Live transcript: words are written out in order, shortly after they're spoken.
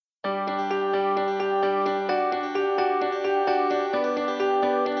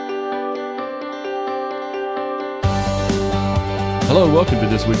Hello and welcome to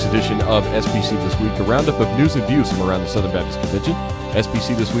this week's edition of SBC This Week, a roundup of news and views from around the Southern Baptist Convention.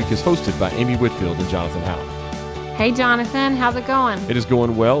 SBC This Week is hosted by Amy Whitfield and Jonathan Howell. Hey, Jonathan, how's it going? It is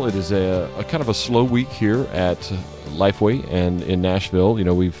going well. It is a kind of a slow week here at Lifeway and in Nashville. You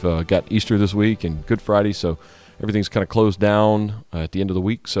know, we've got Easter this week and Good Friday, so everything's kind of closed down at the end of the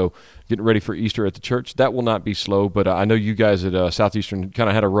week. So getting ready for Easter at the church. That will not be slow, but I know you guys at Southeastern kind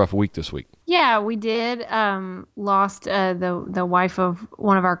of had a rough week this week. Yeah, we did. Lost the wife of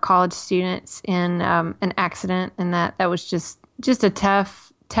one of our college students in an accident, and that was just a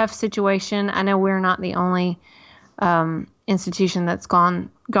tough situation. I know we're not the only institution that's gone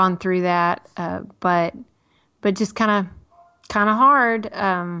through that, but just kind of hard.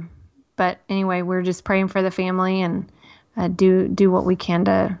 But anyway, we're just praying for the family and do what we can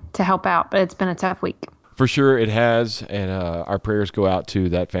to help out. But it's been a tough week. For sure it has, and our prayers go out to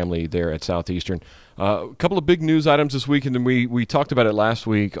that family there at Southeastern. A couple of big news items this week, and then we talked about it last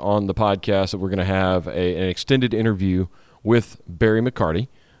week on the podcast that we're going to have an extended interview with Barry McCarty,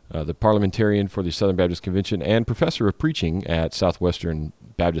 the parliamentarian for the Southern Baptist Convention and professor of preaching at Southwestern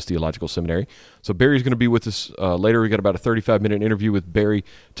Baptist Theological Seminary. So Barry's going to be with us later. We got about a 35-minute interview with Barry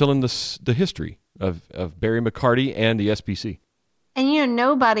telling the history of Barry McCarty and the SBC. And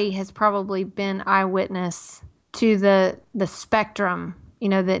nobody has probably been eyewitness to the spectrum,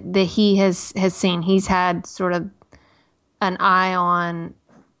 that he has seen. He's had sort of an eye on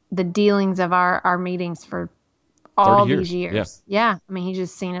the dealings of our meetings for all these years. Yeah. I mean, he's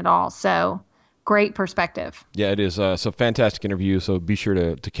just seen it all. So great perspective. Yeah, it is. So fantastic interview. So be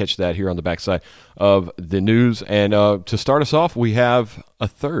sure to catch that here on the backside of the news. And to start us off, we have a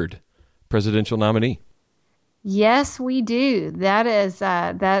third presidential nominee. Yes, we do. That is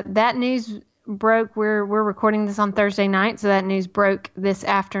that news broke. We're recording this on Thursday night, so that news broke this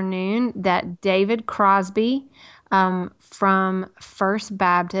afternoon that David Crosby from First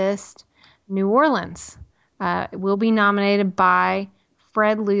Baptist New Orleans will be nominated by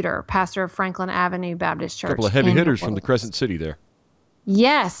Fred Luter, pastor of Franklin Avenue Baptist Church. A couple of heavy hitters from the Crescent City there.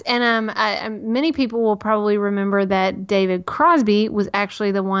 Yes, and many people will probably remember that David Crosby was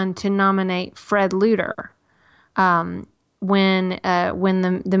actually the one to nominate Fred Luter when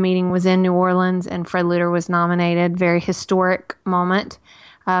the meeting was in New Orleans and Fred Luter was nominated. Very historic moment,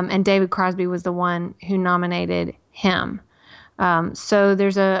 and David Crosby was the one who nominated him. So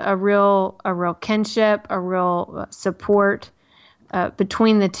there's a real kinship, a real support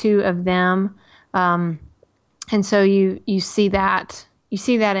between the two of them, and so you see that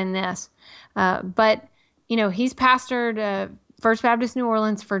in this. But he's pastored First Baptist New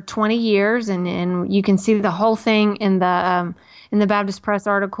Orleans for 20 years, and you can see the whole thing in the Baptist Press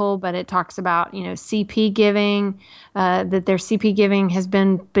article. But it talks about CP giving, that their CP giving has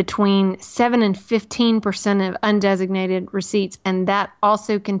been between 7 and 15% of undesignated receipts, and that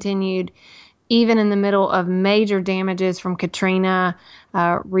also continued even in the middle of major damages from Katrina,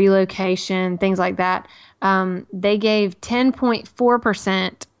 relocation, things like that. They gave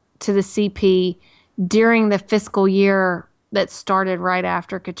 10.4% to the CP during the fiscal year that started right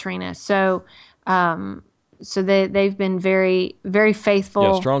after Katrina. So they've been very, very faithful.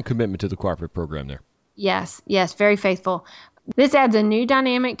 Yeah, strong commitment to the cooperative program there. Yes, very faithful. This adds a new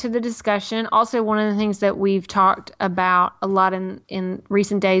dynamic to the discussion. Also, one of the things that we've talked about a lot in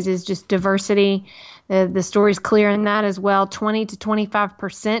recent days is just diversity. The story's clear in that as well. 20 to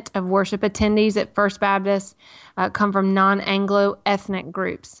 25% of worship attendees at First Baptist come from non-Anglo ethnic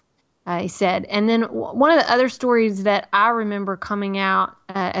groups, he said. And then one of the other stories that I remember coming out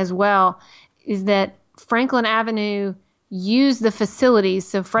as well is that Franklin Avenue used the facilities.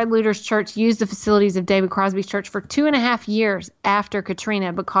 So Fred Luter's church used the facilities of David Crosby's church for 2.5 years after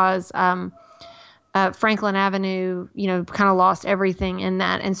Katrina because Franklin Avenue, kind of lost everything in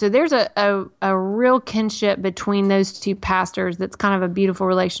that. And so there's a real kinship between those two pastors that's kind of a beautiful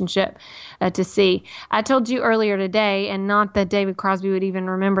relationship to see. I told you earlier today, and not that David Crosby would even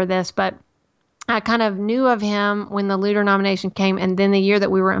remember this, but I kind of knew of him when the Luter nomination came, and then the year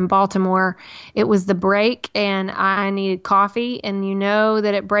that we were in Baltimore, it was the break, and I needed coffee, and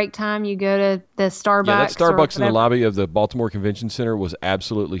that at break time you go to the Starbucks. Yeah, that Starbucks in the lobby of the Baltimore Convention Center was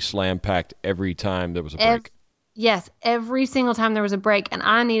absolutely slam-packed every time there was a break. Yes, every single time there was a break, and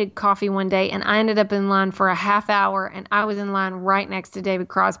I needed coffee one day, and I ended up in line for a half hour, and I was in line right next to David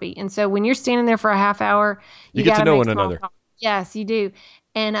Crosby. And so when you're standing there for a half hour, you get to know one another. Yes, you do.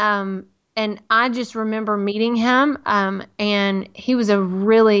 And I just remember meeting him, and he was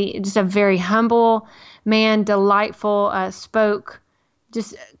just a very humble man, delightful, spoke,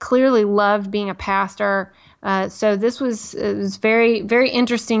 just clearly loved being a pastor. It was very, very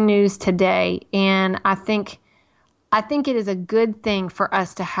interesting news today, and I think I think it is a good thing for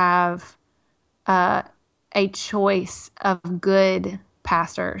us to have a choice of good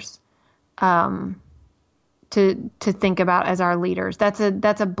pastors to think about as our leaders. That's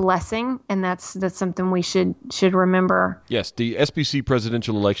a blessing, and that's something we should remember. Yes, the SBC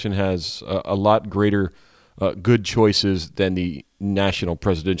presidential election has a lot greater good choices than the national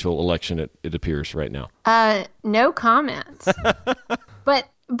presidential election. It appears right now. No comments.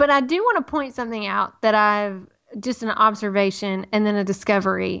 But I do want to point something out that I've just an observation and then a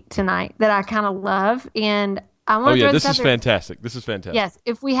discovery tonight that I kind of love, and I want to. This is fantastic. This is fantastic. Yes,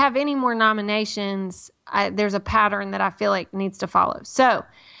 if we have any more nominations, there's a pattern that I feel like needs to follow. So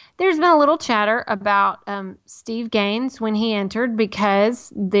there's been a little chatter about Steve Gaines when he entered,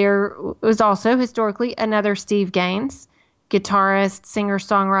 because there was also historically another Steve Gaines, guitarist,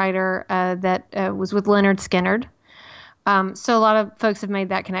 singer-songwriter that was with Lynyrd Skynyrd. So a lot of folks have made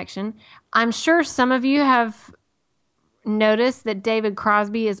that connection. I'm sure some of you have noticed that David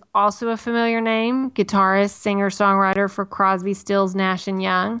Crosby is also a familiar name, guitarist, singer-songwriter for Crosby, Stills, Nash &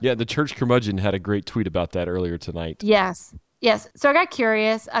 Young. Yeah, the Church Curmudgeon had a great tweet about that earlier tonight. Yes. So I got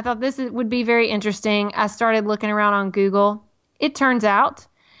curious. I thought would be very interesting. I started looking around on Google. It turns out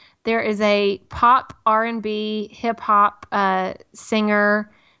there is a pop, R&B, hip-hop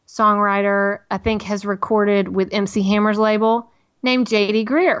singer, songwriter, I think has recorded with MC Hammer's label, named J.D.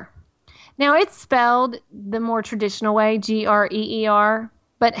 Greer. Now, it's spelled the more traditional way, Greer,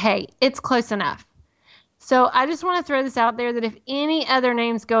 but hey, it's close enough. So I just want to throw this out there that if any other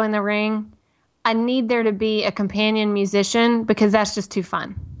names go in the ring, I need there to be a companion musician, because that's just too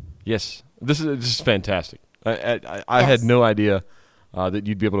fun. Yes, this is fantastic. I had no idea that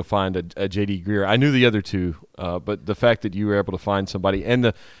you'd be able to find a J.D. Greer. I knew the other two, but the fact that you were able to find somebody, and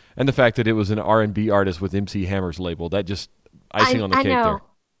the fact that it was an R&B artist with MC Hammer's label, that just icing on the cake there.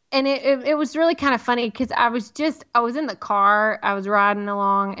 And it was really kind of funny, because I was in the car, I was riding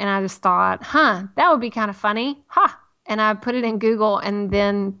along, and I just thought, that would be kind of funny. And I put it in Google, and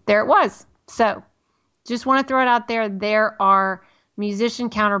then there it was. So just want to throw it out there. There are musician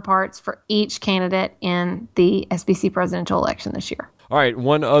counterparts for each candidate in the SBC presidential election this year. All right,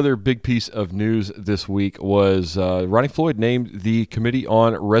 one other big piece of news this week was Ronnie Floyd named the Committee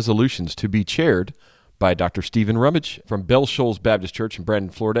on Resolutions to be chaired by Dr. Stephen Rummage from Bell Shoals Baptist Church in Brandon,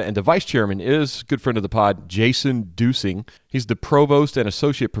 Florida. And the vice chairman is a good friend of the pod, Jason Dusing. He's the provost and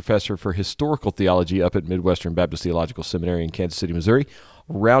associate professor for historical theology up at Midwestern Baptist Theological Seminary in Kansas City, Missouri.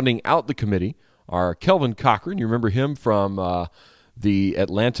 Rounding out the committee are Kelvin Cochran. You remember him from the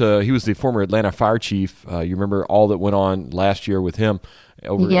Atlanta. He was the former Atlanta fire chief. You remember all that went on last year with him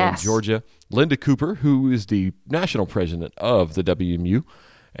over in Georgia. Linda Cooper, who is the national president of the WMU.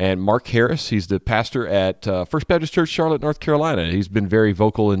 And Mark Harris, he's the pastor at First Baptist Church, Charlotte, North Carolina. He's been very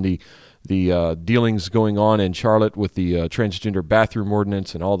vocal in the dealings going on in Charlotte with the transgender bathroom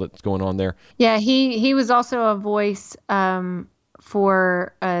ordinance and all that's going on there. Yeah, he was also a voice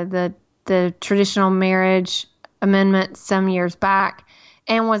for the traditional marriage amendment some years back,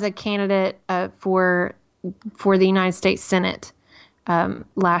 and was a candidate for the United States Senate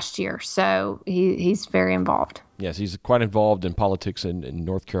last year. So he's very involved. Yes, he's quite involved in politics in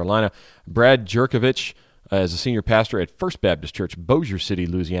North Carolina. Brad Jerkovich is a senior pastor at First Baptist Church, Bossier City,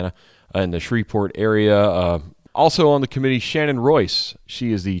 Louisiana, in the Shreveport area. Also on the committee, Shannon Royce.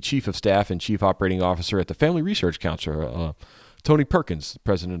 She is the chief of staff and chief operating officer at the Family Research Council. Tony Perkins, the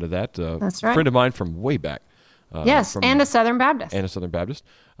president of that. That's right. A friend of mine from way back. Yes, and a Southern Baptist.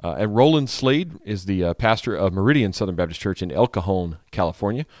 And Roland Slade is the pastor of Meridian Southern Baptist Church in El Cajon,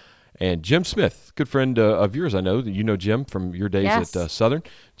 California. And Jim Smith, good friend of yours, I know. You know Jim from your days at Southern.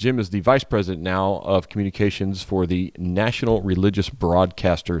 Jim is the vice president now of communications for the National Religious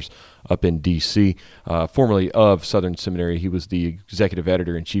Broadcasters up in D.C., formerly of Southern Seminary. He was the executive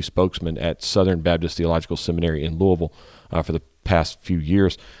editor and chief spokesman at Southern Baptist Theological Seminary in Louisville for the past few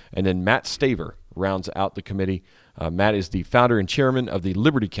years. And then Matt Staver rounds out the committee. Matt is the founder and chairman of the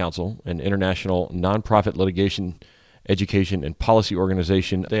Liberty Council, an international nonprofit litigation, education, and policy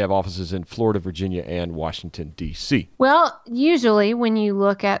organization. They have offices in Florida, Virginia, and Washington, D.C. Well, usually when you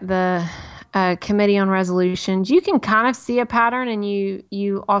look at the Committee on Resolutions, you can kind of see a pattern, and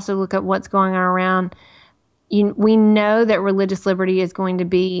you also look at what's going on around. We know that religious liberty is going to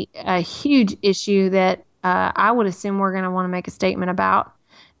be a huge issue that I would assume we're going to want to make a statement about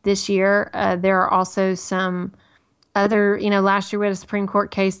this year. There are also some other, last year we had a Supreme Court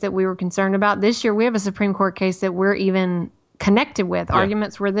case that we were concerned about. This year we have a Supreme Court case that we're even connected with. Yeah.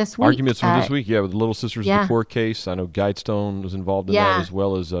 Arguments were this week. With the Little Sisters of the Poor case. I know Guidestone was involved in that, as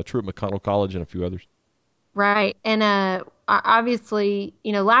well as Truett McConnell College and a few others. Right. And obviously,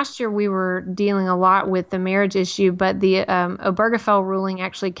 last year we were dealing a lot with the marriage issue, but the Obergefell ruling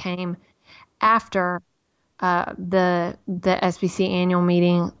actually came after the SBC annual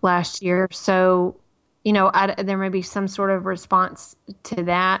meeting last year. So, there may be some sort of response to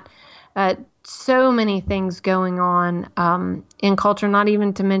that. So many things going on in culture, not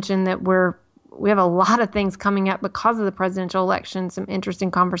even to mention that we have a lot of things coming up because of the presidential election, some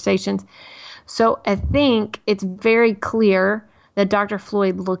interesting conversations. So I think it's very clear that Dr.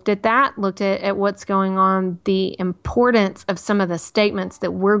 Floyd looked at what's going on, the importance of some of the statements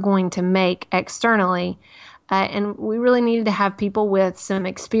that we're going to make externally. And we really needed to have people with some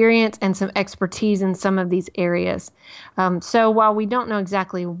experience and some expertise in some of these areas. So while we don't know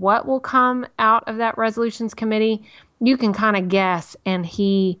exactly what will come out of that resolutions committee, you can kind of guess, and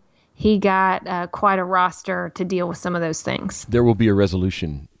he got quite a roster to deal with some of those things. There will be a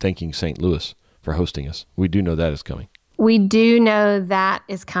resolution thanking St. Louis for hosting us. We do know that is coming. We do know that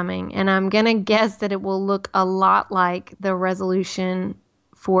is coming, and I'm going to guess that it will look a lot like the resolution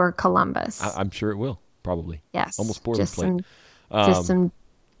for Columbus. I'm sure it will. Probably. Yes. Almost boilerplate. Just some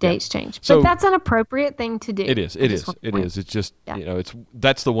dates change. So, but that's an appropriate thing to do. It is. It's just,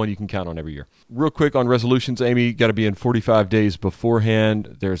 that's the one you can count on every year. Real quick on resolutions, Amy, got to be in 45 days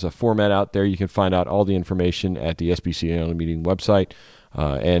beforehand. There's a format out there. You can find out all the information at the SBC annual meeting website.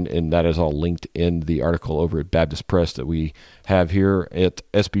 And that is all linked in the article over at Baptist Press that we have here at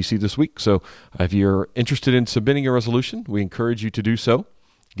SBC this week. So if you're interested in submitting a resolution, we encourage you to do so.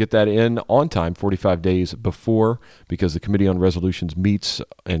 Get that in on time, 45 days before, because the Committee on Resolutions meets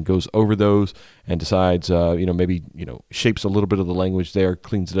and goes over those and decides, maybe shapes a little bit of the language there,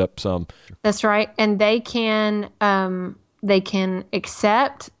 cleans it up some. That's right. And they can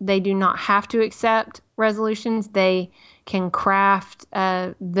accept. They do not have to accept resolutions. They can craft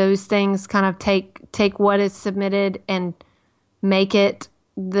those things, kind of take what is submitted and make it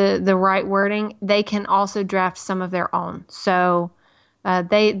the right wording. They can also draft some of their own. So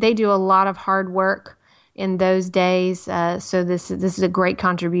they do a lot of hard work in those days. So this is a great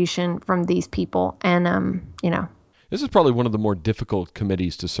contribution from these people. And, This is probably one of the more difficult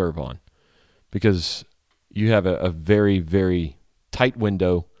committees to serve on because you have a very, very tight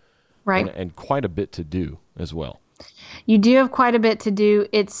window, right, and quite a bit to do as well. You do have quite a bit to do.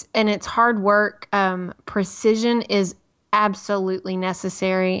 It's hard work. Precision is absolutely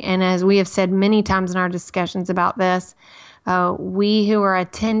necessary. And as we have said many times in our discussions about this, we who are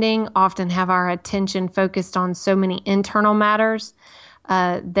attending often have our attention focused on so many internal matters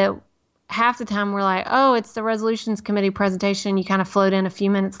that half the time we're like, oh, it's the resolutions committee presentation. You kind of float in a few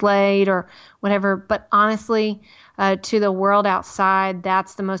minutes late or whatever. But honestly, to the world outside,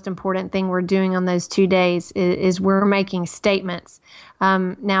 that's the most important thing we're doing on those 2 days is we're making statements.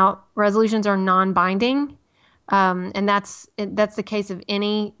 Now, resolutions are non-binding. And that's the case of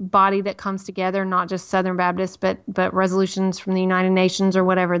any body that comes together, not just Southern Baptist, but resolutions from the United Nations or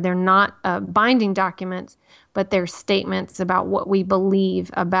whatever. They're not binding documents, but they're statements about what we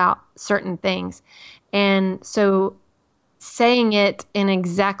believe about certain things. And so saying it in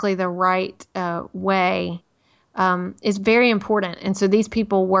exactly the right way is very important. And so these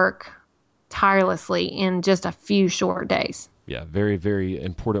people work tirelessly in just a few short days. Yeah, very, very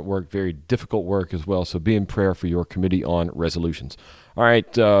important work, very difficult work as well. So be in prayer for your Committee on Resolutions. All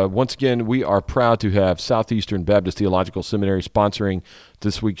right, once again, we are proud to have Southeastern Baptist Theological Seminary sponsoring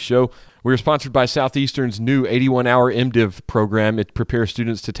this week's show. We are sponsored by Southeastern's new 81-hour MDiv program. It prepares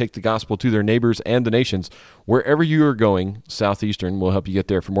students to take the gospel to their neighbors and the nations. Wherever you are going, Southeastern will help you get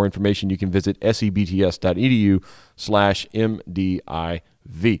there. For more information, you can visit sebts.edu/MDIV.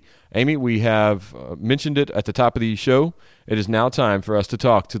 Amy, we have mentioned it at the top of the show. It is now time for us to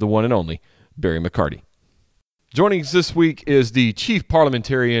talk to the one and only Barry McCarty. Joining us this week is the Chief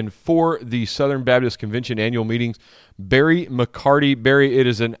Parliamentarian for the Southern Baptist Convention annual meetings, Barry McCarty. Barry, it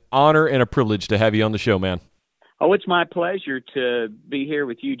is an honor and a privilege to have you on the show, man. Oh, it's my pleasure to be here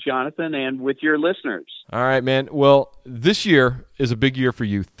with you, Jonathan, and with your listeners. All right, man. Well, this year is a big year for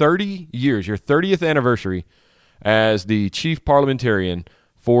you. 30 years, your 30th anniversary as the Chief Parliamentarian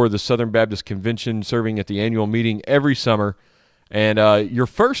for the Southern Baptist Convention, serving at the annual meeting every summer. And your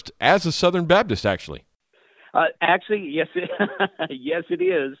first as a Southern Baptist, actually. Actually, yes, yes, it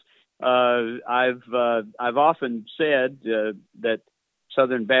is. I've often said that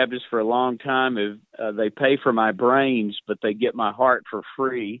Southern Baptists for a long time they pay for my brains, but they get my heart for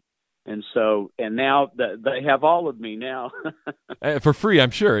free, and now they have all of me now for free.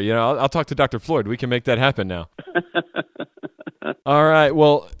 I'm sure. I'll talk to Dr. Floyd. We can make that happen now. All right.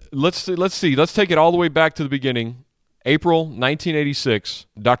 Well, let's see. Let's take it all the way back to the beginning. April 1986,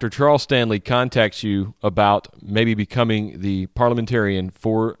 Dr. Charles Stanley contacts you about maybe becoming the parliamentarian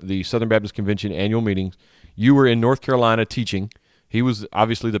for the Southern Baptist Convention annual meetings. You were in North Carolina teaching. He was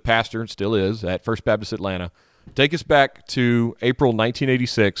obviously the pastor, and still is, at First Baptist Atlanta. Take us back to April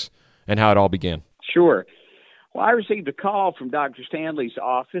 1986 and how it all began. Sure. Well, I received a call from Dr. Stanley's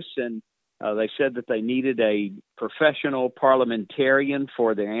office, and they said that they needed a professional parliamentarian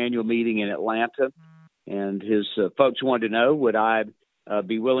for their annual meeting in Atlanta. And his folks wanted to know, would I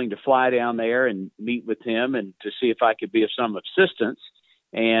be willing to fly down there and meet with him and to see if I could be of some assistance?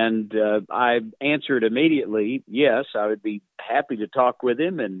 And I answered immediately, yes, I would be happy to talk with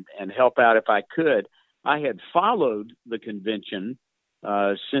him and help out if I could. I had followed the convention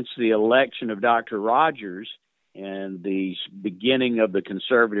since the election of Dr. Rogers and the beginning of the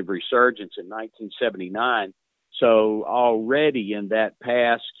conservative resurgence in 1979. So already in that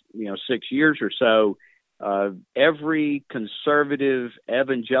past, 6 years or so, every conservative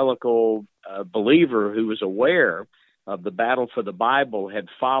evangelical believer who was aware of the battle for the Bible had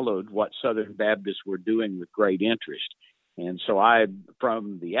followed what Southern Baptists were doing with great interest. And so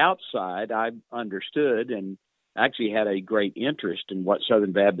from the outside, I understood and actually had a great interest in what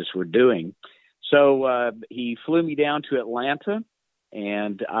Southern Baptists were doing. So he flew me down to Atlanta,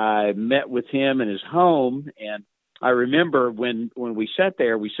 and I met with him in his home. And I remember when we sat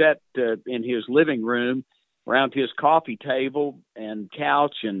there, we sat in his living room around his coffee table and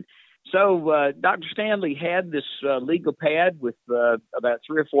couch. And so Dr. Stanley had this legal pad with about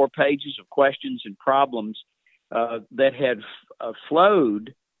 3 or 4 pages of questions and problems that had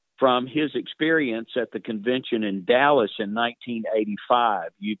flowed from his experience at the convention in Dallas in 1985.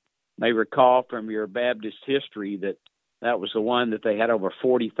 You may recall from your Baptist history that was the one that they had over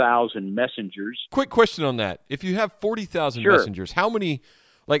 40,000 messengers. Quick question on that. If you have 40,000 Sure. messengers, how many,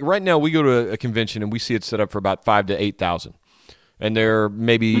 like right now we go to a convention and we see it set up for about 5,000 to 8,000. And there are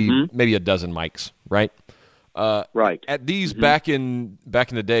maybe a dozen mics, right? Right. At these back in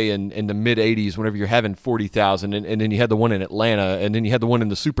the day in the mid 80s, whenever you're having 40,000, and then you had the one in Atlanta, and then you had the one in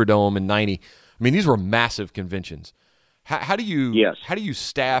the Superdome in '90. I mean, these were massive conventions. How do you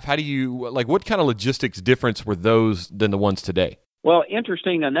staff? What kind of logistics difference were those than the ones today? Well,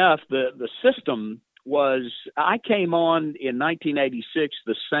 interesting enough, the system was, I came on in 1986,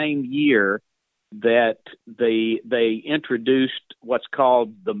 the same year that they introduced what's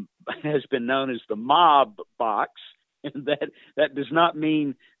called has been known as the mob box, and that does not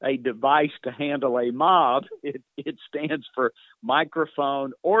mean a device to handle a mob. It stands for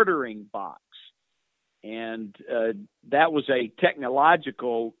microphone ordering box, and that was a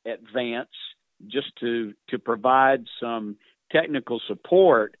technological advance just to provide some technical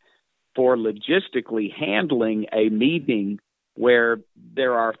support for logistically handling a meeting where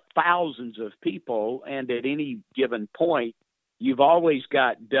there are thousands of people, and at any given point, you've always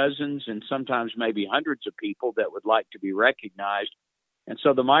got dozens and sometimes maybe hundreds of people that would like to be recognized. And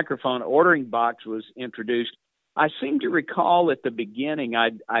so the microphone ordering box was introduced. I seem to recall at the beginning,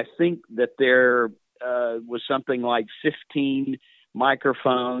 I think that there was something like 15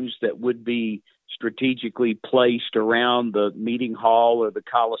 microphones that would be strategically placed around the meeting hall or the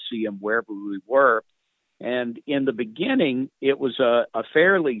Coliseum, wherever we were. And in the beginning, it was a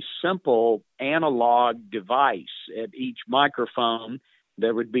fairly simple analog device. At each microphone,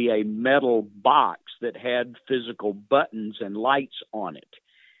 there would be a metal box that had physical buttons and lights on it.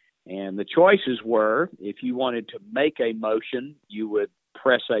 And the choices were, if you wanted to make a motion, you would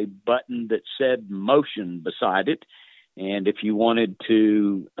press a button that said motion beside it. And if you wanted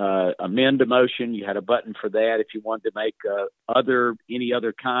to amend a motion, you had a button for that. If you wanted to make any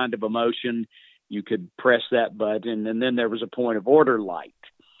other kind of a motion, you could press that button, and then there was a point of order light.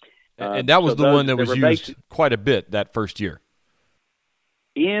 And that was the one that was used quite a bit that first year.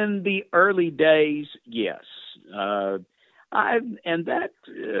 In the early days, yes. That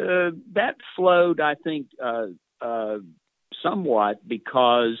flowed, I think, somewhat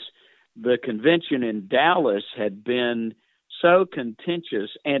because the convention in Dallas had been so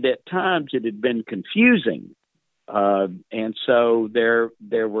contentious, and at times it had been confusing. And so there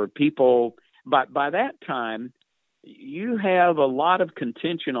were people. But by that time, you have a lot of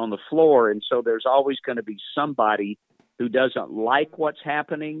contention on the floor, and so there's always going to be somebody who doesn't like what's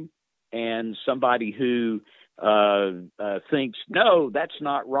happening and somebody who thinks, no, that's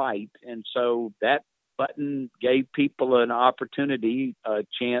not right. And so that button gave people an opportunity, a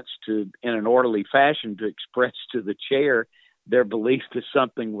chance to, in an orderly fashion, to express to the chair their belief that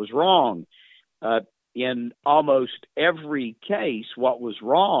something was wrong. In almost every case, what was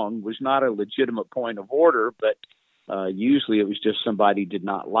wrong was not a legitimate point of order, but Usually it was just somebody did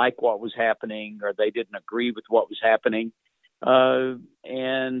not like what was happening or they didn't agree with what was happening.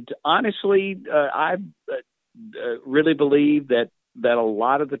 And honestly, I really believe that a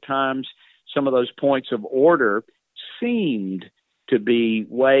lot of the times some of those points of order seemed to be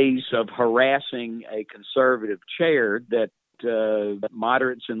ways of harassing a conservative chair that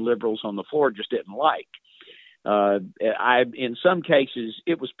moderates and liberals on the floor just didn't like. In some cases,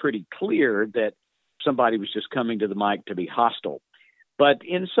 it was pretty clear that somebody was just coming to the mic to be hostile. But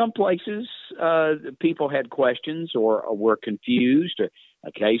in some places, people had questions or were confused. Or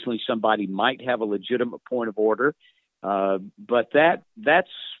occasionally, somebody might have a legitimate point of order. But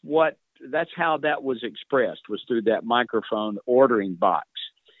that's how that was expressed, was through that microphone ordering box.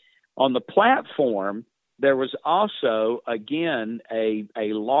 On the platform, there was also, again, a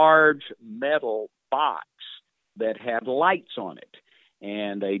large metal box that had lights on it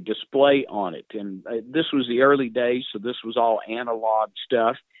and a display on it. And this was the early days, so this was all analog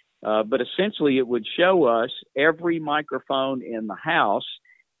stuff. But essentially, it would show us every microphone in the house,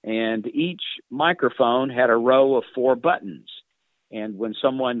 and each microphone had a row of 4 buttons. And when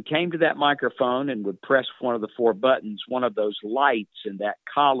someone came to that microphone and would press one of the 4 buttons, one of those lights in that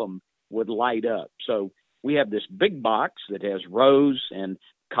column would light up. So we have this big box that has rows and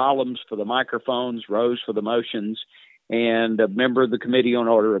columns for the microphones, rows for the motions, and a member of the Committee on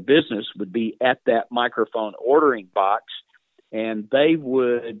Order of Business would be at that microphone ordering box, and they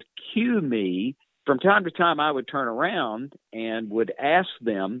would cue me. From time to time, I would turn around and would ask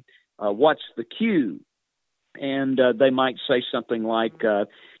them, what's the cue? And they might say something like,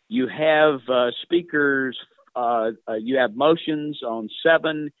 you have speakers, you have motions on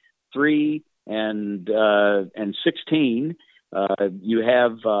 7, 3, and 16. You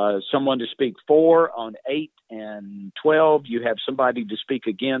have someone to speak for on 8 and 12. You have somebody to speak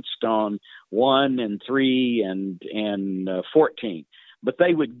against on 1 and 3 and 14. But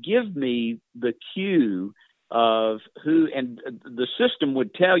they would give me the cue of who, and the system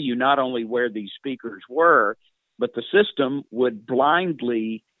would tell you not only where these speakers were, but the system would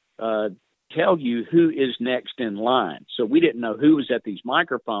blindly tell you who is next in line. So we didn't know who was at these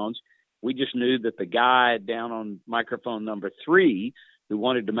microphones. We just knew that the guy down on microphone number 3 who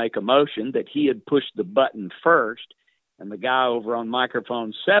wanted to make a motion, that he had pushed the button first, and the guy over on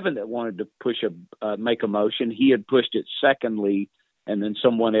microphone 7 that wanted to make a motion, he had pushed it secondly, and then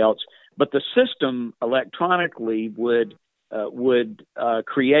someone else. But the system electronically would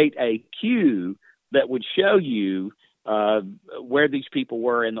create a cue that would show you where these people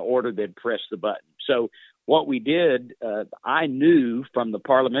were in the order they'd pressed the button. So what we did, I knew from the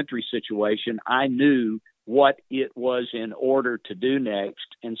parliamentary situation, I knew what it was in order to do next.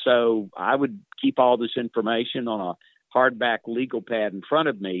 And so I would keep all this information on a hardback legal pad in front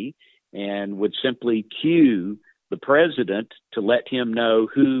of me and would simply cue the president to let him know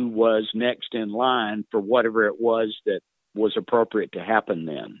who was next in line for whatever it was that was appropriate to happen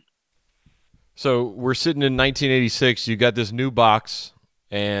then. So we're sitting in 1986. You got this new box,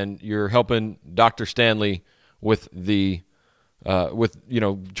 and you're helping Dr. Stanley with trying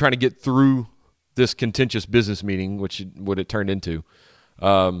to get through this contentious business meeting, which what it turned into.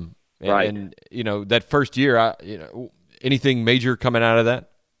 Right. And that first year, anything major coming out of that?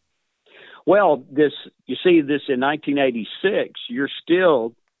 Well, you see this in 1986, you're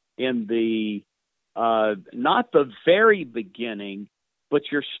still in the, not the very beginning, but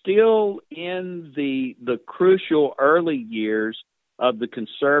you're still in the crucial early years of the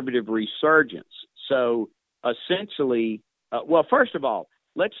conservative resurgence. So essentially, well, first of all,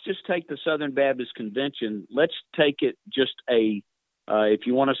 let's just take the Southern Baptist Convention. Let's take it just if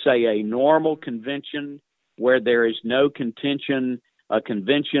you want to say a normal convention where there is no contention, a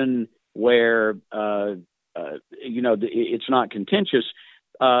convention where, it's not contentious.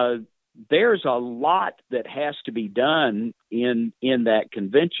 There's a lot that has to be done in that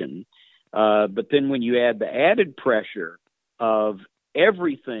convention. But then when you add the added pressure of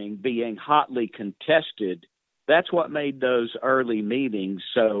everything being hotly contested, that's what made those early meetings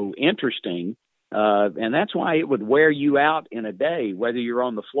so interesting. And that's why it would wear you out in a day, whether you're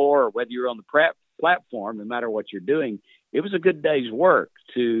on the floor or whether you're on the platform, no matter what you're doing. It was a good day's work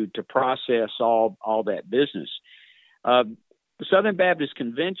to process all that business. The Southern Baptist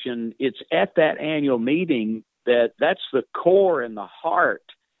Convention, it's at that annual meeting that's the core and the heart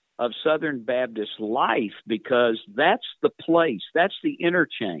of Southern Baptist life, because that's the place, that's the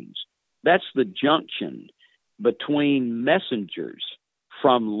interchange, that's the junction between messengers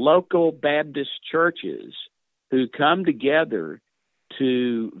from local Baptist churches who come together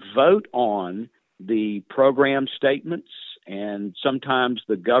to vote on the program statements and sometimes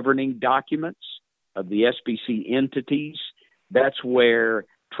the governing documents of the SBC entities. That's where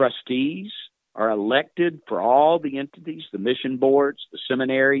trustees are elected for all the entities, the mission boards, the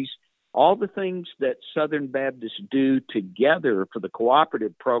seminaries, all the things that Southern Baptists do together for the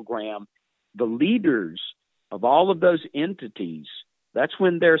cooperative program. The leaders of all of those entities, that's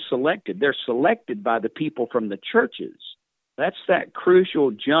when they're selected. They're selected by the people from the churches. That's that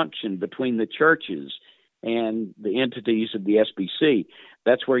crucial junction between the churches and the entities of the SBC.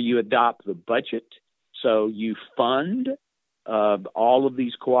 That's where you adopt the budget. So you fund all of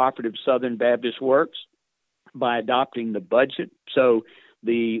these cooperative Southern Baptist works by adopting the budget. So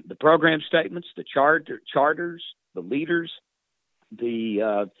the program statements, the charters, the leaders,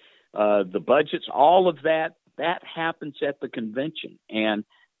 the budgets, all of that happens at the convention. And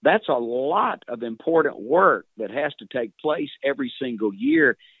that's a lot of important work that has to take place every single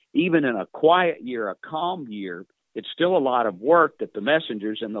year. Even in a quiet year, a calm year, it's still a lot of work that the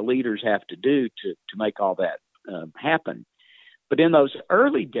messengers and the leaders have to do to make all that happen. But in those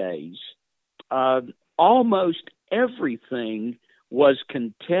early days, almost everything was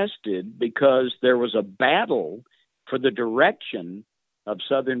contested because there was a battle for the direction of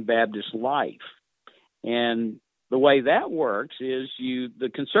Southern Baptist life. And the way that works is the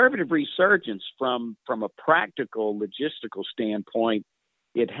conservative resurgence from a practical, logistical standpoint,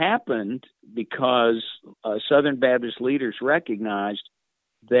 it happened because Southern Baptist leaders recognized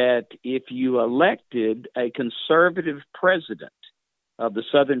that if you elected a conservative president of the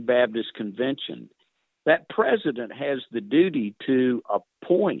Southern Baptist Convention, that president has the duty to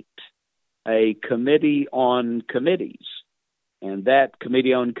appoint a committee on committees. And that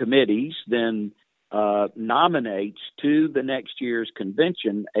committee on committees then nominates to the next year's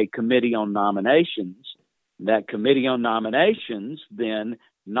convention a committee on nominations. That committee on nominations then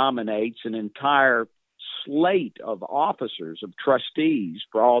nominates an entire slate of officers, of trustees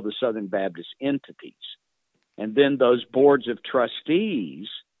for all the Southern Baptist entities. And then those boards of trustees,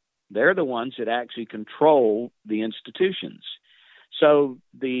 they're the ones that actually control the institutions. So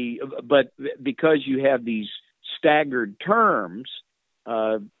but because you have these staggered terms,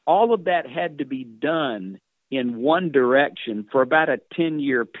 all of that had to be done in one direction for about a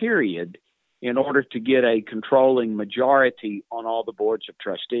 10-year period in order to get a controlling majority on all the boards of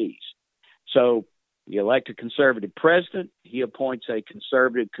trustees. So you elect a conservative president. He appoints a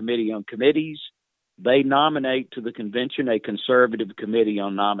conservative committee on committees. They nominate to the convention a conservative committee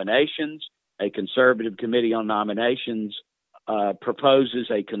on nominations. A conservative committee on nominations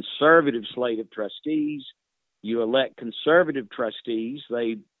proposes a conservative slate of trustees. You elect conservative trustees.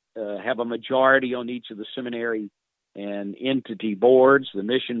 They have a majority on each of the seminary and entity boards, the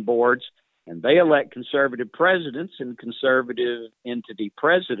mission boards, and they elect conservative presidents and conservative entity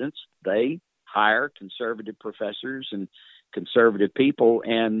presidents. They hire conservative professors and conservative people,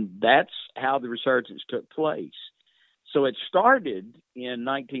 and that's how the resurgence took place. So it started in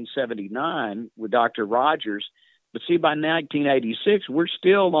 1979 with Dr. Rogers, but see, by 1986, we're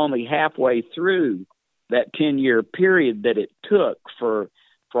still only halfway through that 10-year period that it took for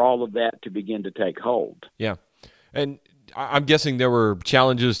all of that to begin to take hold. Yeah. And I'm guessing there were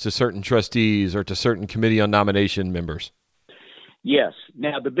challenges to certain trustees or to certain committee on nomination members. Yes.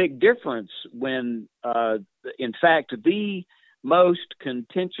 Now, the big difference when, in fact, the most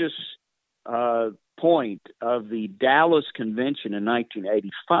contentious point of the Dallas Convention in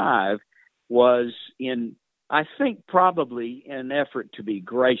 1985 was in, I think, probably an effort to be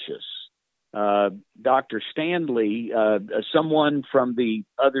gracious. Dr. Stanley, someone from the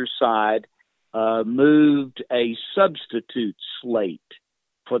other side, moved a substitute slate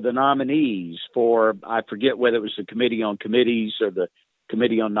for the nominees for, I forget whether it was the Committee on Committees or the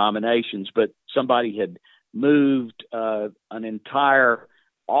Committee on Nominations, but somebody had moved an entire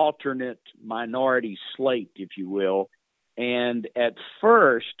alternate minority slate, if you will. And at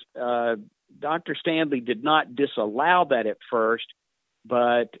first, Dr. Stanley did not disallow that at first,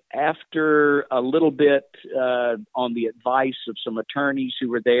 but after a little bit on the advice of some attorneys who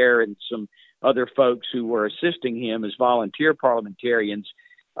were there and some other folks who were assisting him as volunteer parliamentarians,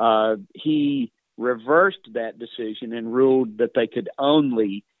 he reversed that decision and ruled that they could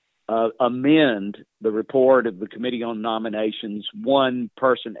only amend the report of the Committee on Nominations one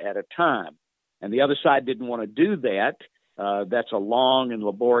person at a time. And the other side didn't want to do that. That's a long and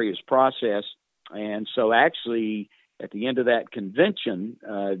laborious process. And so actually, at the end of that convention,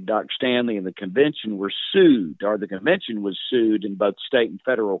 Dr. Stanley and the convention were sued, or the convention was sued in both state and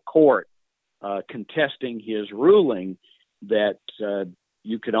federal court, contesting his ruling that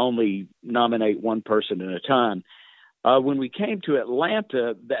you could only nominate one person at a time. When we came to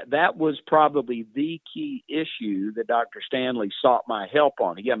Atlanta, that was probably the key issue that Dr. Stanley sought my help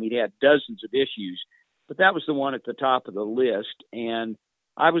on. He had dozens of issues, but that was the one at the top of the list. And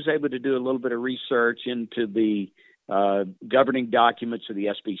I was able to do a little bit of research into the governing documents of the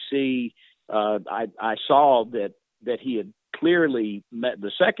SBC. I saw that he had clearly met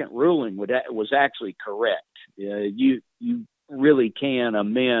the second ruling was actually correct. You really can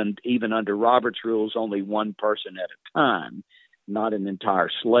amend, even under Robert's rules, only one person at a time, not an entire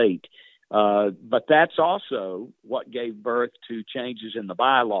slate. But that's also what gave birth to changes in the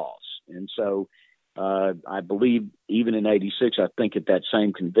bylaws. And so I believe even in 86, I think at that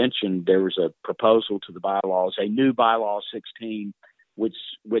same convention, there was a proposal to the bylaws, a new bylaw 16, which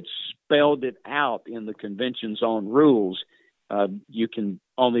spelled it out in the convention's own rules. You can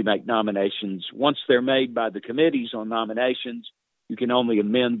only make nominations once they're made by the committees on nominations. You can only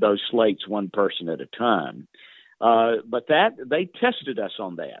amend those slates one person at a time. But they tested us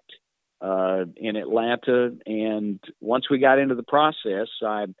on that in Atlanta. And once we got into the process,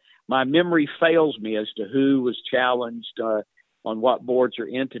 my memory fails me as to who was challenged on what boards or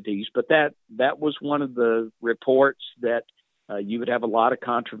entities. But that was one of the reports that you would have a lot of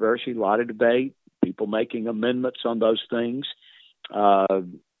controversy, a lot of debate, people making amendments on those things,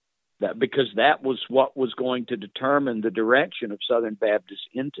 because that was what was going to determine the direction of Southern Baptist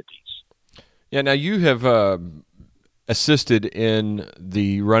entities. Yeah, now you have assisted in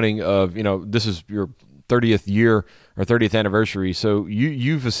the running of, this is your 30th year or 30th anniversary, so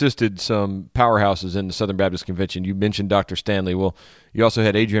you've assisted some powerhouses in the Southern Baptist Convention. You mentioned Dr. Stanley. Well, you also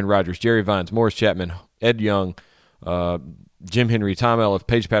had Adrian Rogers, Jerry Vines, Morris Chapman, Ed Young, Jim Henry, Tom Elliff,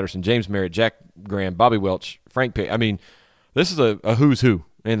 Paige Patterson, James Merritt, Jack Graham, Bobby Welch, Frank Page. I mean, this is a who's who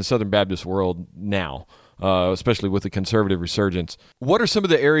in the Southern Baptist world now, especially with the conservative resurgence. What are some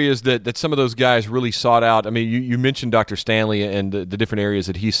of the areas that some of those guys really sought out? I mean, you mentioned Dr. Stanley and the different areas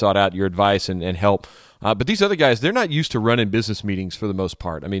that he sought out your advice and help. But these other guys, they're not used to running business meetings for the most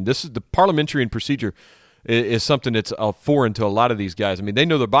part. I mean, this is the parliamentary procedure is something that's foreign to a lot of these guys. I mean, they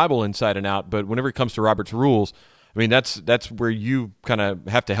know the Bible inside and out, but whenever it comes to Robert's rules, I mean, that's where you kind of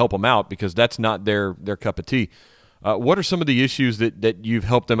have to help them out because that's not their cup of tea. What are some of the issues that you've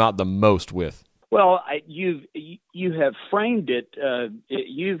helped them out the most with? Well, you have framed it.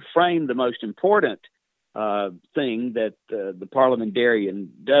 You've framed the most important thing that the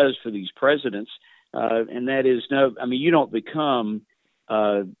parliamentarian does for these presidents, and that is you don't become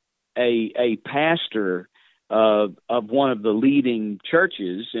a pastor of one of the leading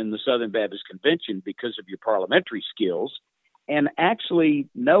churches in the Southern Baptist Convention because of your parliamentary skills. And actually,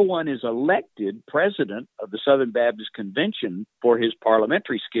 no one is elected president of the Southern Baptist Convention for his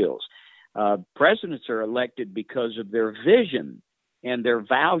parliamentary skills. Presidents are elected because of their vision and their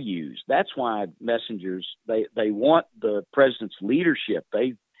values. That's why messengers, they want the president's leadership.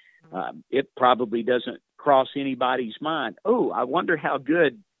 It probably doesn't cross anybody's mind. Oh, I wonder how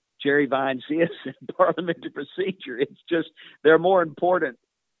good Jerry Vines is in parliamentary procedure. It's just there are more important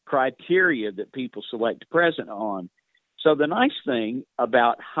criteria that people select a president on. So the nice thing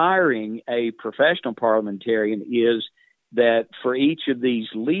about hiring a professional parliamentarian is that for each of these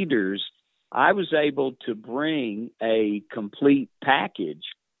leaders, I was able to bring a complete package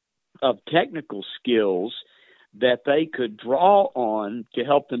of technical skills that they could draw on to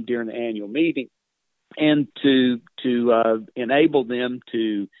help them during the annual meeting and to enable them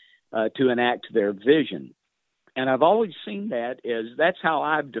to enact their vision. And I've always seen that as that's how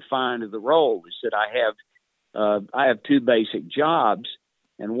I've defined the role, is that I have two basic jobs,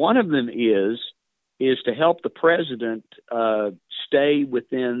 and one of them is to help the president stay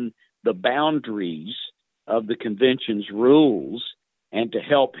within the boundaries of the convention's rules, and to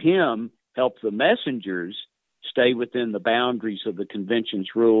help him help the messengers stay within the boundaries of the convention's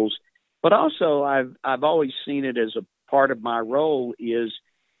rules. But also, I've always seen it as a part of my role is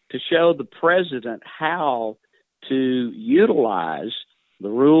to show the president how to utilize the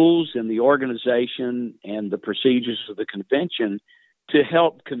rules and the organization and the procedures of the convention to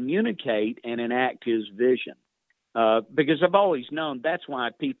help communicate and enact his vision. Because I've always known that's why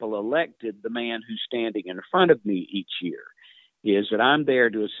people elected the man who's standing in front of me each year, is that I'm there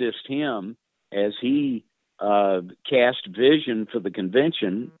to assist him as he casts vision for the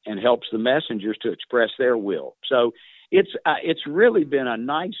convention and helps the messengers to express their will. So it's really been a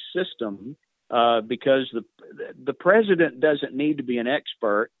nice system because the president doesn't need to be an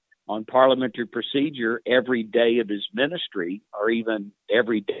expert on parliamentary procedure every day of his ministry or even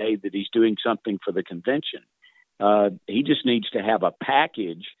every day that he's doing something for the convention. He just needs to have a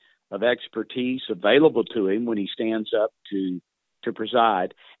package of expertise available to him when he stands up to to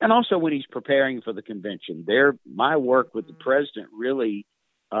preside, and also when he's preparing for the convention. My work with the president really,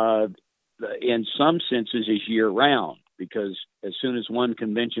 in some senses, is year-round, because as soon as one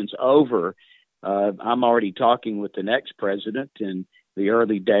convention's over, I'm already talking with the next president in the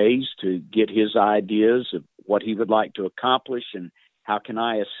early days to get his ideas of what he would like to accomplish and how can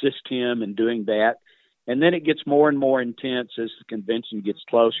I assist him in doing that. And then it gets more and more intense as the convention gets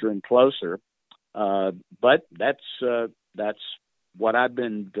closer and closer. But that's what I've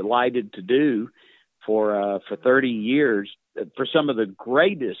been delighted to do for 30 years for some of the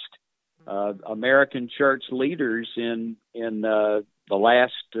greatest American church leaders in the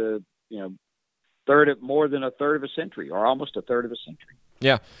last more than a third of a century, or almost a third of a century.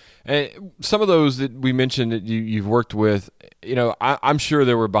 Yeah, and some of those that we mentioned that you've worked with, I'm sure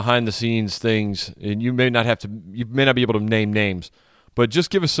there were behind the scenes things, and you may not be able to name names, but just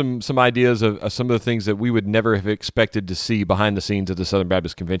give us some ideas of some of the things that we would never have expected to see behind the scenes of the Southern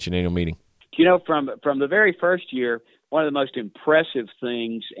Baptist Convention annual meeting. From the very first year, one of the most impressive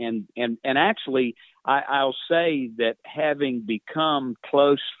things, and actually, I'll say that having become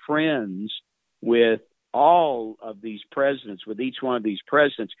close friends with all of these presidents, with each one of these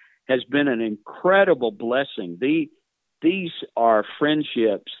presidents, has been an incredible blessing. These are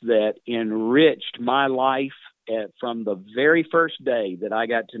friendships that enriched my life from the very first day that I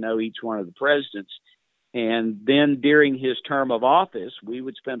got to know each one of the presidents. And then during his term of office, we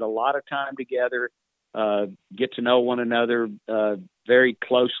would spend a lot of time together, get to know one another very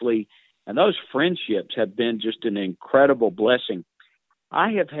closely. And those friendships have been just an incredible blessing.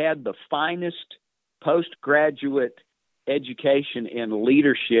 I have had the finest postgraduate education in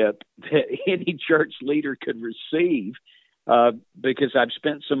leadership that any church leader could receive, because I've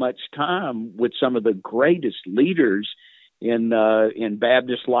spent so much time with some of the greatest leaders in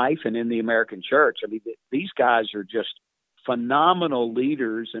Baptist life and in the American church. I mean, these guys are just phenomenal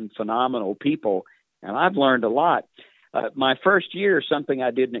leaders and phenomenal people, and I've learned a lot. My first year, something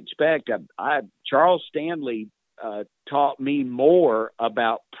I didn't expect, Charles Stanley taught me more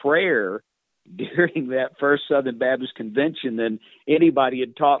about prayer during that first Southern Baptist Convention than anybody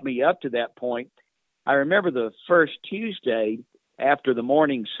had taught me up to that point. I remember the first Tuesday after the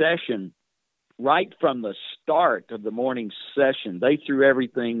morning session, right from the start of the morning session, they threw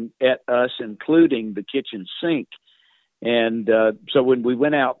everything at us, including the kitchen sink. And so when we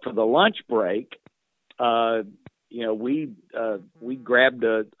went out for the lunch break, we grabbed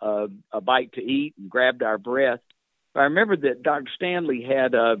a bite to eat and grabbed our breath. I remember that Dr. Stanley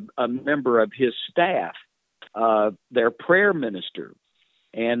had a member of his staff, their prayer minister.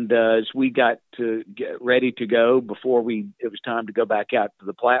 And as we got to get ready to go before it was time to go back out to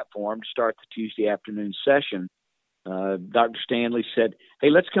the platform to start the Tuesday afternoon session, Dr. Stanley said, "Hey,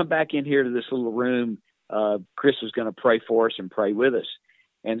 let's come back in here to this little room. Chris is going to pray for us and pray with us."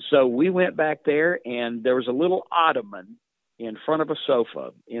 And so we went back there, and there was a little ottoman in front of a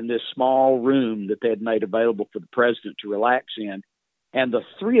sofa in this small room that they had made available for the president to relax in. And the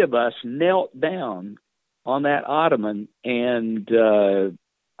three of us knelt down on that ottoman, and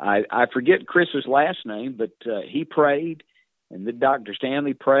I forget Chris's last name, but he prayed, and then Dr.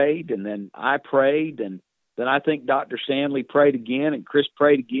 Stanley prayed, and then I prayed, and then I think Dr. Stanley prayed again, and Chris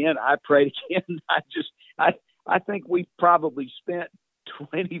prayed again. I prayed again. I think we probably spent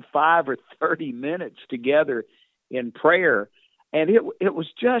 25 or 30 minutes together in prayer, and it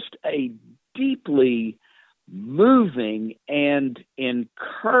was just a deeply moving and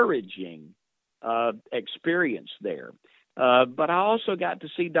encouraging experience there. But I also got to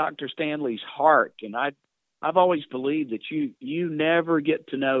see Dr. Stanley's heart, and I've always believed that you never get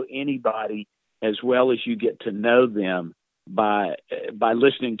to know anybody as well as you get to know them by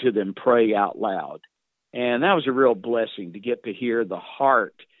listening to them pray out loud. And that was a real blessing to get to hear the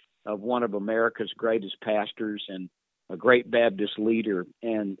heart of one of America's greatest pastors and a great Baptist leader.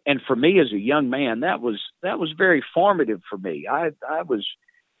 And for me as a young man, that was very formative for me. I was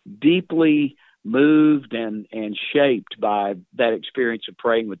deeply moved and shaped by that experience of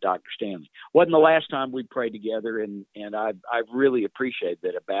praying with Dr. Stanley. Wasn't the last time we prayed together, and I really appreciate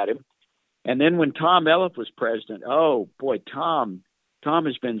that about him. And then when Tom Elliff was president, oh boy, Tom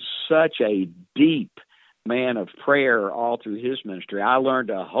has been such a deep man of prayer all through his ministry. I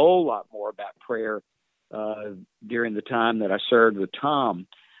learned a whole lot more about prayer during the time that I served with Tom.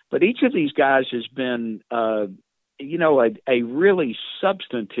 But each of these guys has been, a really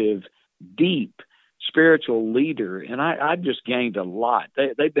substantive, deep spiritual leader, and I just gained a lot.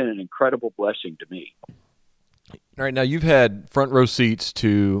 They've been an incredible blessing to me. All right, now you've had front row seats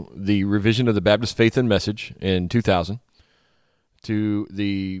to the revision of the Baptist Faith and Message in 2000, to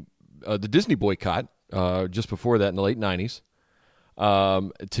the Disney boycott just before that in the late 90s,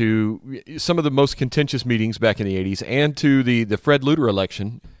 to some of the most contentious meetings back in the 80s and to the Fred Luter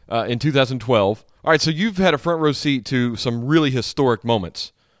election in 2012. All right, so you've had a front row seat to some really historic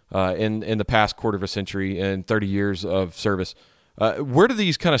moments in the past quarter of a century and 30 years of service. Where do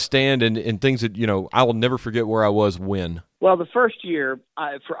these kind of stand in things that, I will never forget where I was when? Well, the first year,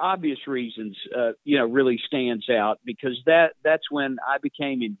 for obvious reasons, really stands out because that's when I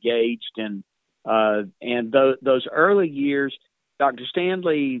became engaged and those early years, Dr.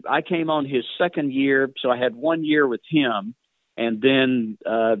 Stanley, I came on his second year, so I had 1 year with him, and then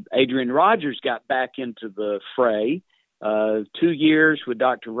Adrian Rogers got back into the fray, 2 years with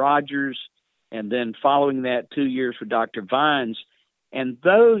Dr. Rogers, and then following that 2 years with Dr. Vines. And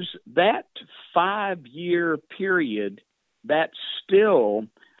that 5-year period, that's still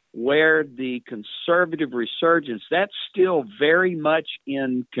where the conservative resurgence, that's still very much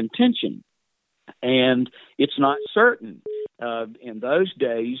in contention. And it's not certain. In those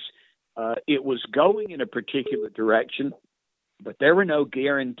days, it was going in a particular direction, but there were no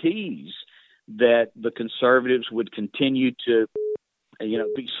guarantees that the conservatives would continue to,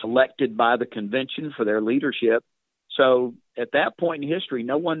 be selected by the convention for their leadership. So at that point in history,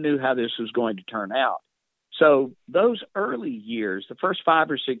 no one knew how this was going to turn out. So those early years, the first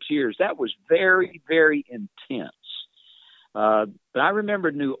 5 or 6 years, that was very, very intense. But I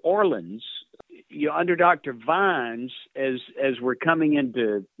remember New Orleans, under Dr. Vines, as we're coming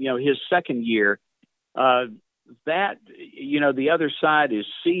into, his second year, that, the other side is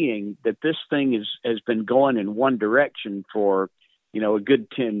seeing that this thing has been going in one direction for, a good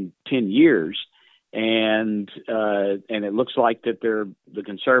 10 years. And it looks like that the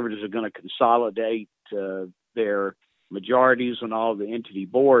conservatives are going to consolidate their majorities on all the entity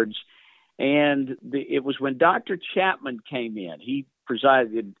boards. And it was when Dr. Chapman came in. He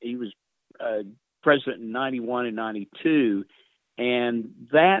presided. He was president in 91 and 92, and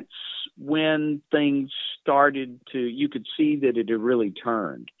that's when things started to. You could see that it had really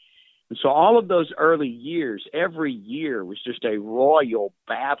turned. And so all of those early years, every year was just a royal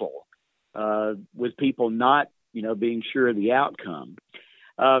battle with people not, being sure of the outcome.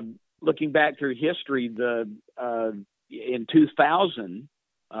 Looking back through history, in 2000,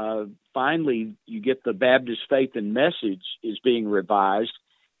 finally you get the Baptist Faith and Message is being revised,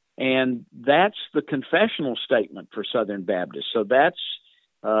 and that's the confessional statement for Southern Baptists. So that's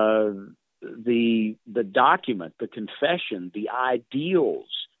the document, the confession, the ideals,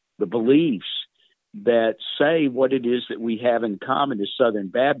 the beliefs that say what it is that we have in common as Southern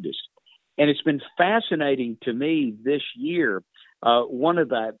Baptists. And it's been fascinating to me this year. One of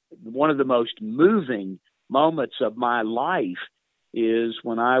the most moving moments of my life is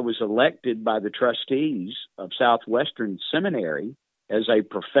when I was elected by the trustees of Southwestern Seminary as a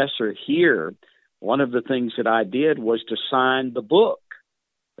professor here. One of the things that I did was to sign the book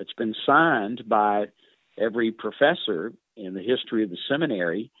that's been signed by every professor in the history of the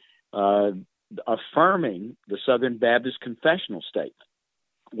seminary, affirming the Southern Baptist confessional statement.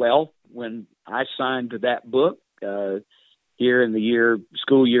 Well, when I signed that book here in the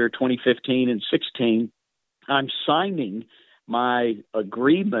school year 2015 and 16, I'm signing my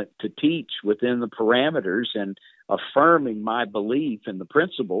agreement to teach within the parameters and affirming my belief in the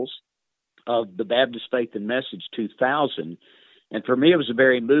principles of the Baptist Faith and Message 2000. And for me, it was a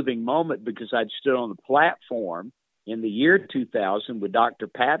very moving moment because I'd stood on the platform in the year 2000 with Dr.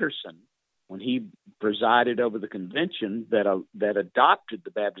 Patterson when he presided over the convention that adopted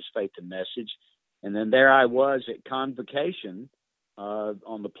the Baptist Faith and Message. And then there I was at convocation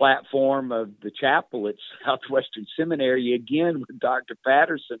on the platform of the chapel at Southwestern Seminary, again with Dr.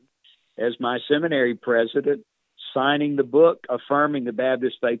 Patterson as my seminary president, signing the book affirming the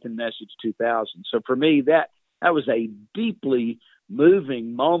Baptist Faith and Message 2000. So for me, that was a deeply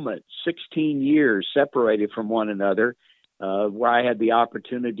moving moment, 16 years separated from one another, where I had the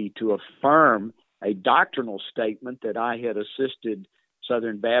opportunity to affirm a doctrinal statement that I had assisted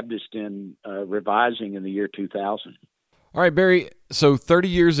Southern Baptist in revising in the year 2000. All right, Barry, so 30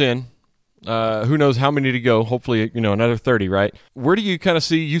 years in, who knows how many to go, hopefully, another 30, right? Where do you kind of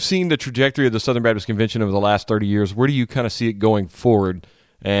see, you've seen the trajectory of the Southern Baptist Convention over the last 30 years, where do you kind of see it going forward?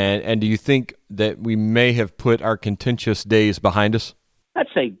 And do you think that we may have put our contentious days behind us?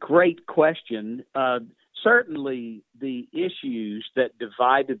 That's a great question. Certainly the issues that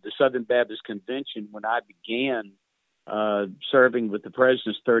divided the Southern Baptist Convention when I began serving with the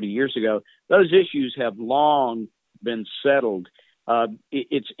presidents 30 years ago, those issues have long been settled.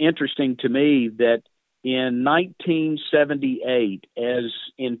 It's interesting to me that in 1978, as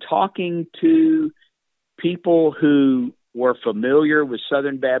in talking to people who were familiar with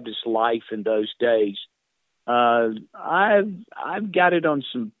Southern Baptist life in those days, I've got it on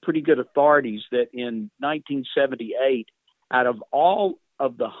some pretty good authorities that in 1978, out of all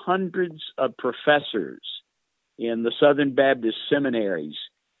of the hundreds of professors in the Southern Baptist seminaries,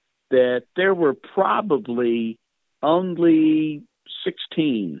 that there were probably only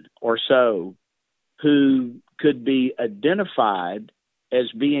 16 or so who could be identified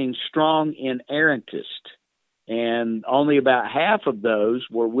as being strong inerrantist. And only about half of those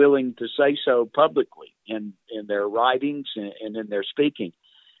were willing to say so publicly in their writings and in their speaking.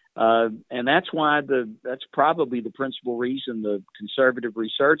 And that's why that's probably the principal reason the conservative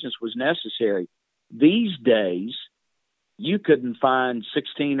resurgence was necessary. These days, you couldn't find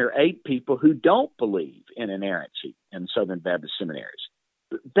 16 or 8 people who don't believe in inerrancy in Southern Baptist seminaries.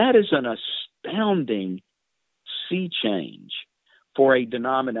 That is an astounding sea change for a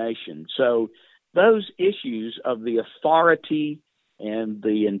denomination. So those issues of the authority and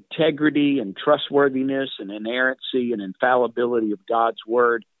the integrity and trustworthiness and inerrancy and infallibility of God's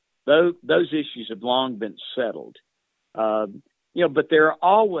word, those issues have long been settled. But there are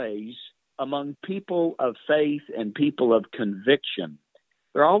always, among people of faith and people of conviction,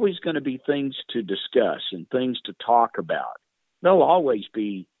 there are always going to be things to discuss and things to talk about. There'll always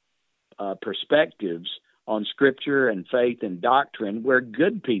be perspectives on Scripture and faith and doctrine where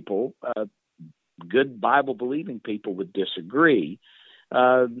good people, good Bible-believing people would disagree.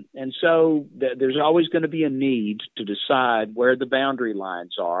 And so there's always going to be a need to decide where the boundary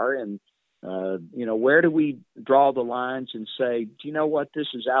lines are and, where do we draw the lines and say, do you know what, this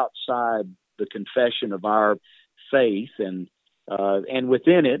is outside the confession of our faith, and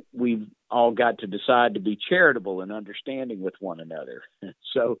within it, we've all got to decide to be charitable and understanding with one another.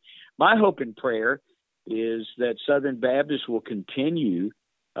 So my hope and prayer is that Southern Baptists will continue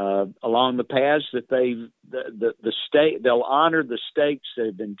along the paths that they'll honor the stakes that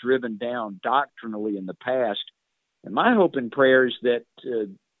have been driven down doctrinally in the past. And my hope and prayer is that,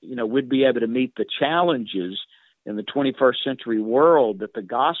 we'd be able to meet the challenges in the 21st century world that the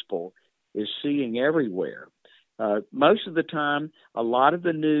gospel is seeing everywhere. Most of the time, a lot of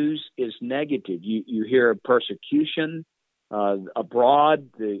the news is negative. You hear of persecution abroad.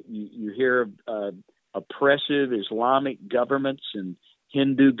 You hear of oppressive Islamic governments and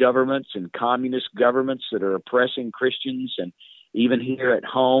Hindu governments and communist governments that are oppressing Christians, and even here at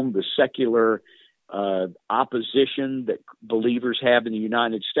home, the secular opposition that believers have in the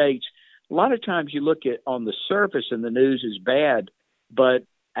United States. A lot of times you look at on the surface and the news is bad, but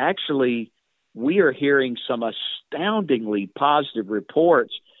actually we are hearing some astoundingly positive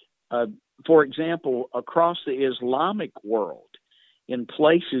reports. For example, across the Islamic world, in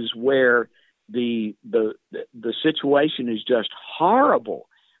places where the situation is just horrible,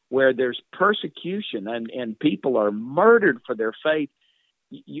 where there's persecution and people are murdered for their faith,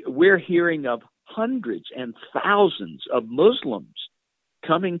 we're hearing of hundreds and thousands of Muslims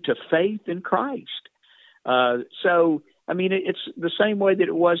coming to faith in Christ. It's the same way that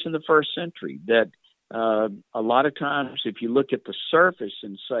it was in the first century, that a lot of times if you look at the surface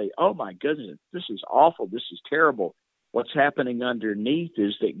and say, oh my goodness, this is awful, this is terrible, what's happening underneath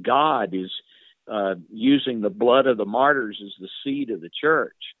is that God is using the blood of the martyrs as the seed of the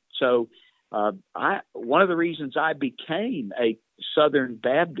church. So one of the reasons I became a Southern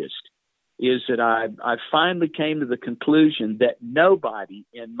Baptist is that I finally came to the conclusion that nobody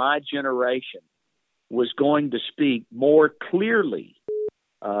in my generation was going to speak more clearly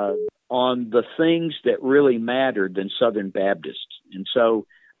on the things that really mattered than Southern Baptists. And so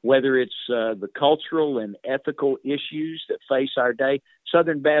whether it's the cultural and ethical issues that face our day,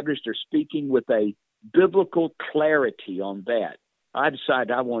 Southern Baptists are speaking with a biblical clarity on that. I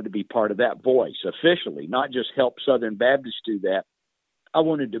decided I wanted to be part of that voice officially, not just help Southern Baptists do that. I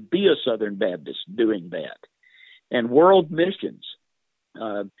wanted to be a Southern Baptist doing that. And world missions,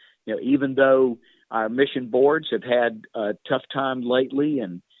 even though our mission boards have had a tough time lately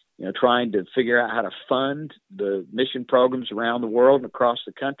and trying to figure out how to fund the mission programs around the world and across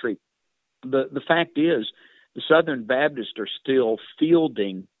the country, the fact is the Southern Baptists are still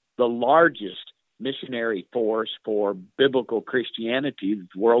fielding the largest missionary force for biblical Christianity that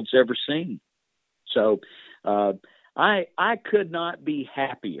the world's ever seen. So I could not be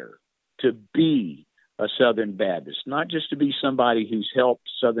happier to be a Southern Baptist, not just to be somebody who's helped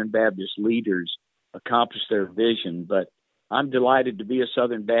Southern Baptist leaders accomplish their vision, but I'm delighted to be a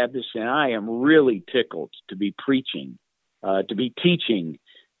Southern Baptist, and I am really tickled to be teaching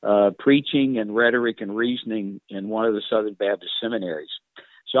preaching and rhetoric and reasoning in one of the Southern Baptist seminaries.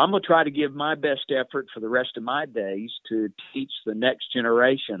 So I'm going to try to give my best effort for the rest of my days to teach the next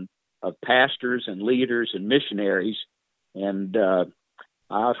generation of pastors and leaders and missionaries. And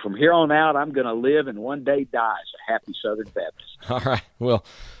From here on out, I'm going to live and one day die as a happy Southern Baptist. All right. Well,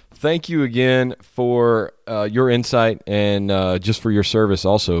 thank you again for your insight and just for your service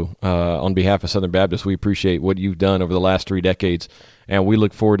also on behalf of Southern Baptist. We appreciate what you've done over the last 3 decades, and we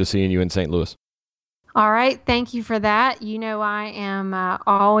look forward to seeing you in St. Louis. All right. Thank you for that. You know, I am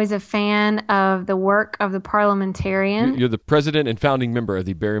always a fan of the work of the Parliamentarian. You're the president and founding member of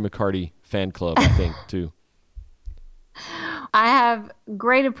the Barry McCarty fan club, I think, too. I have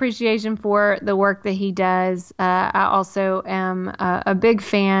great appreciation for the work that he does. I also am a big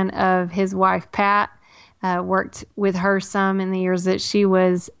fan of his wife, Pat. Worked with her some in the years that she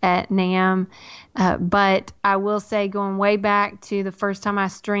was at NAM. But I will say, going way back to the first time I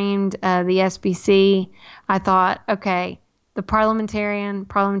streamed the SBC, I thought, okay, the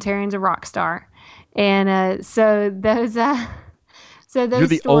Parliamentarian's a rock star. And so those You're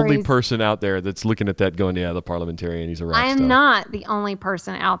the stories, only person out there that's looking at that going, yeah, the Parliamentarian, he's a rock star. I am not the only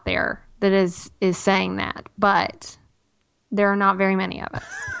person out there that is saying that, but there are not very many of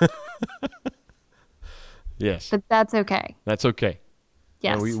us. Yes. But that's okay. That's okay.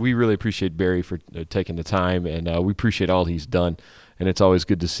 Yes. We really appreciate Barry for taking the time, and we appreciate all he's done. And it's always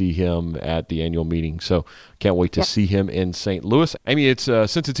good to see him at the annual meeting. So can't wait to see him in St. Louis. Amy, it's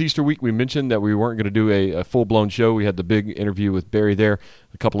since it's Easter week, we mentioned that we weren't going to do a full-blown show. We had the big interview with Barry there,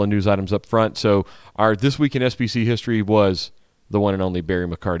 a couple of news items up front. So our This Week in SBC History was the one and only Barry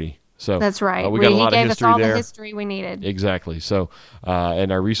McCarty. So that's right. We got a lot he of gave history us all there. the history we needed. Exactly. So,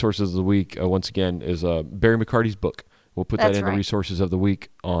 and our resources of the week, once again, is Barry McCarty's book. We'll put that in the resources of the week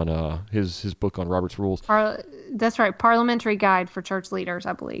on his book on Robert's Rules. That's right. Parliamentary Guide for Church Leaders,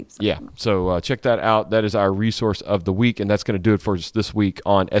 I believe. Yeah. So check that out. That is our resource of the week, and that's going to do it for us this week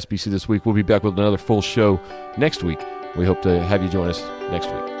on SBC This Week. We'll be back with another full show next week. We hope to have you join us next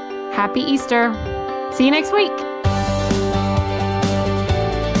week. Happy Easter. See you next week.